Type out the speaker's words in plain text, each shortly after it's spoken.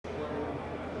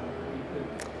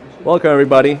Welcome,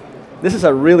 everybody. This is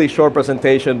a really short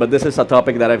presentation, but this is a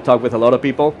topic that I've talked with a lot of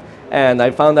people, and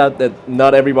I found out that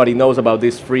not everybody knows about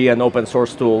these free and open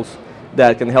source tools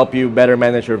that can help you better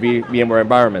manage your VMware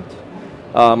environment.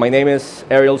 My name is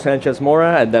Ariel Sanchez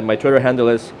Mora, and then my Twitter handle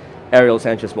is Ariel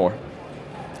Sanchez Mora.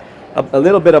 A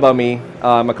little bit about me.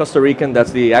 I'm a Costa Rican,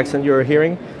 that's the accent you're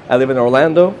hearing. I live in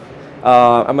Orlando.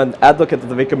 I'm an advocate of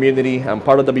the V community. I'm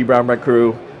part of the vBrownback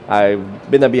crew.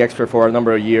 I've been a vExpert for a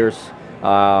number of years.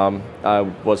 I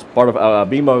was part of a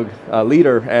vMug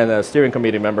leader and a steering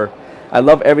committee member. I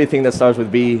love everything that starts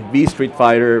with V Street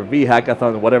Fighter, V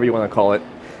Hackathon, whatever you want to call it.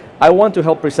 I want to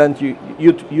help present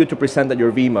you to present at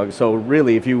your vMug. So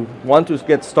really, if you want to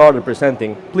get started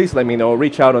presenting, please let me know.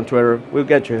 Reach out on Twitter. We'll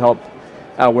get you help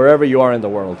wherever you are in the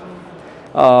world.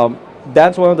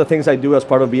 That's one of the things I do as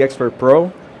part of vExpert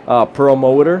Pro.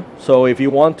 Promoter. So if you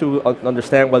want to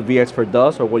understand what vExpert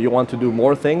does, or what you want to do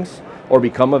more things, or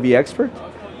become a vExpert,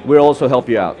 we'll also help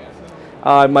you out.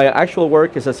 My actual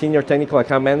work is a senior technical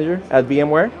account manager at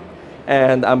VMware,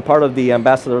 and I'm part of the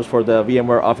ambassadors for the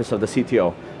VMware Office of the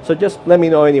CTO. So just let me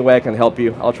know any way I can help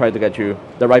you. I'll try to get you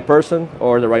the right person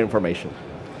or the right information.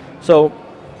 So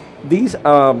these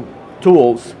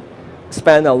tools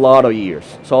span a lot of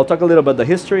years. So I'll talk a little about the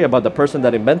history, about the person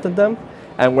that invented them,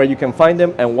 and where you can find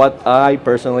them, and what I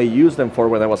personally used them for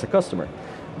when I was a customer.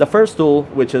 The first tool,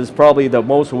 which is probably the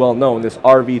most well-known, is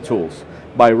RV Tools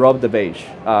by Rob DeBage.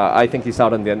 I think he's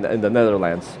out in the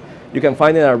Netherlands. You can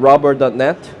find it at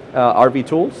robert.net, RV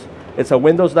Tools. It's a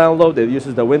Windows download. It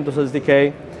uses the Windows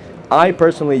SDK. I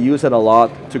personally use it a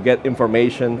lot to get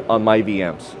information on my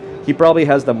VMs. He probably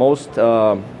has the most,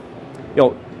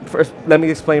 first, let me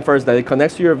explain first that it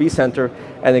connects to your vCenter,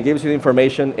 and it gives you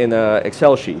information in an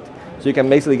Excel sheet. So you can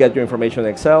basically get your information in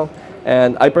Excel.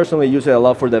 And I personally use it a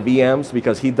lot for the VMs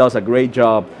because he does a great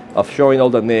job of showing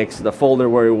all the NICs, the folder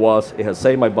where it was. It has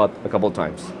saved my butt a couple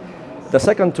times. The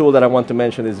second tool that I want to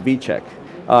mention is vCheck.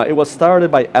 It was started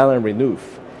by Alan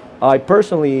Renouf. I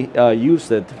personally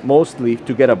used it mostly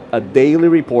to get a daily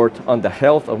report on the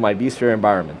health of my vSphere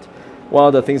environment. One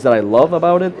of the things that I love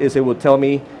about it is it would tell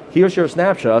me, here's your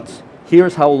snapshots,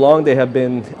 here's how long they have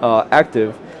been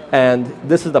active, and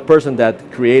this is the person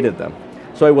that created them.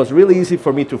 So it was really easy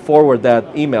for me to forward that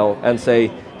email and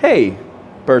say, hey,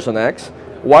 person X,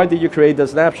 why did you create the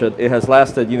snapshot? It has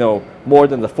lasted, more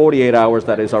than the 48 hours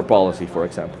that is our policy, for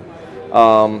example.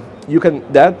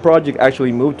 That project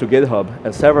actually moved to GitHub,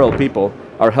 and several people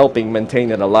are helping maintain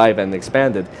it alive and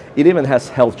expand it. It even has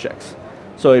health checks.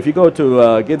 So if you go to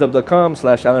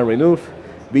github.com/Alan Renouf,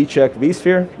 vcheck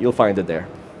vSphere, you'll find it there.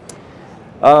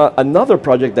 Another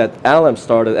project that Alan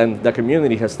started and the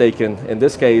community has taken, in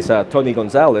this case Tony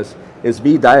Gonzalez, is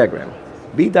vDiagram.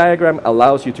 vDiagram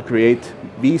allows you to create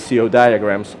Visio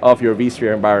diagrams of your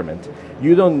vSphere environment.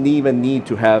 You don't even need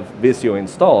to have Visio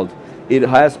installed. It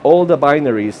has all the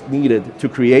binaries needed to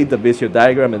create the Visio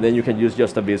diagram, and then you can use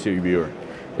just a Visio viewer.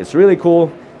 It's really cool.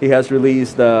 He has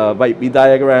released the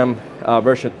vDiagram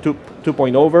version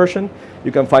 2.0 version.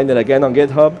 You can find it again on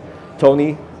GitHub,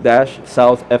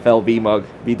 Tony-South FL vMug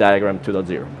vDiagram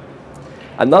 2.0.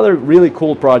 Another really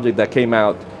cool project that came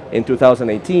out in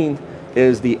 2018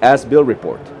 is the as-built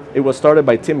report. It was started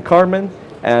by Tim Carmen,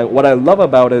 and what I love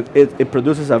about it, it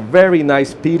produces a very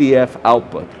nice PDF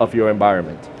output of your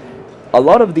environment. A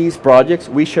lot of these projects,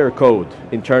 we share code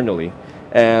internally,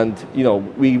 and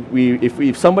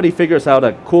if somebody figures out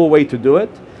a cool way to do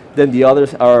it, then the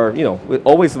others are,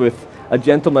 always with a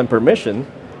gentleman permission,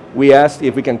 we ask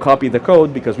if we can copy the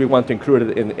code because we want to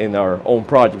include it in our own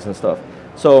projects and stuff.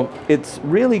 So it's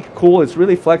really cool, it's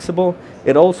really flexible.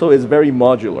 It also is very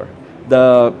modular.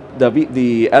 The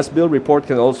as-built report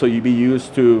can also be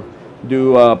used to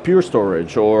do Pure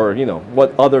Storage, or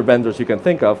what other vendors you can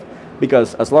think of,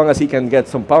 because as long as he can get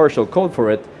some PowerShell code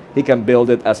for it, he can build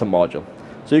it as a module.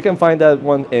 So you can find that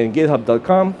one in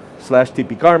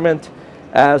github.com/tpcarment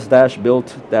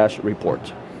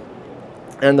as-built-report.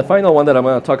 And the final one that I'm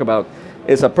going to talk about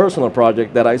is a personal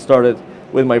project that I started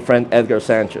with my friend Edgar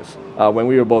Sanchez when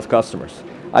we were both customers.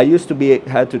 I used to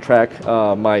had to track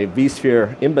my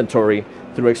vSphere inventory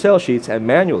through Excel sheets and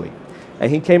manually. And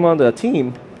he came on the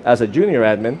team as a junior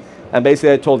admin, and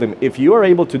basically I told him, if you are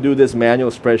able to do this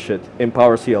manual spreadsheet in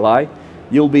Power CLI,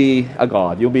 you'll be a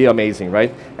god, you'll be amazing,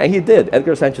 right? And he did.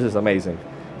 Edgar Sanchez is amazing.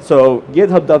 So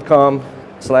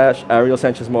github.com/Ariel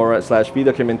Sanchez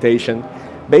Mora/vdocumentation.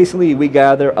 Basically, we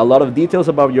gather a lot of details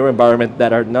about your environment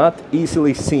that are not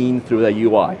easily seen through the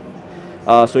UI.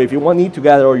 So if you need to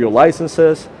gather all your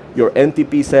licenses, your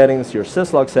NTP settings, your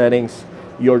syslog settings,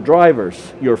 your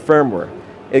drivers, your firmware,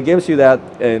 it gives you that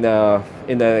in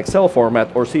an Excel format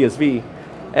or CSV,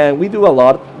 And we do a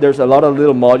lot. There's a lot of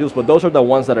little modules, but those are the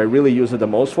ones that I really use it the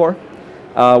most for.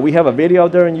 We have a video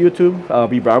out there on YouTube,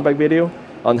 vBrownback video,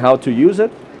 on how to use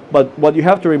it. But what you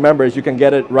have to remember is you can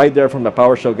get it right there from the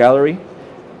PowerShell gallery.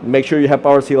 Make sure you have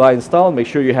PowerCLI installed. Make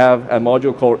sure you have a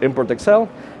module called Import Excel.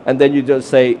 And then you just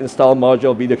say install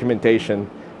module, vDocumentation.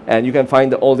 And you can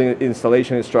find all the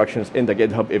installation instructions in the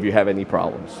GitHub if you have any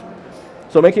problems.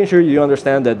 So making sure you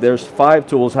understand that there's 5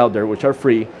 tools out there which are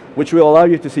free, which will allow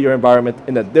you to see your environment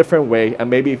in a different way and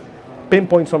maybe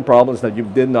pinpoint some problems that you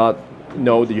did not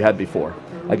know that you had before.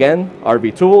 Again,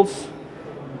 RV Tools,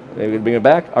 maybe bring it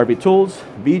back, RV Tools,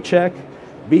 vCheck,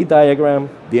 vDiagram,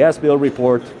 the as-built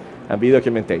report, and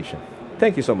vDocumentation.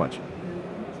 Thank you so much.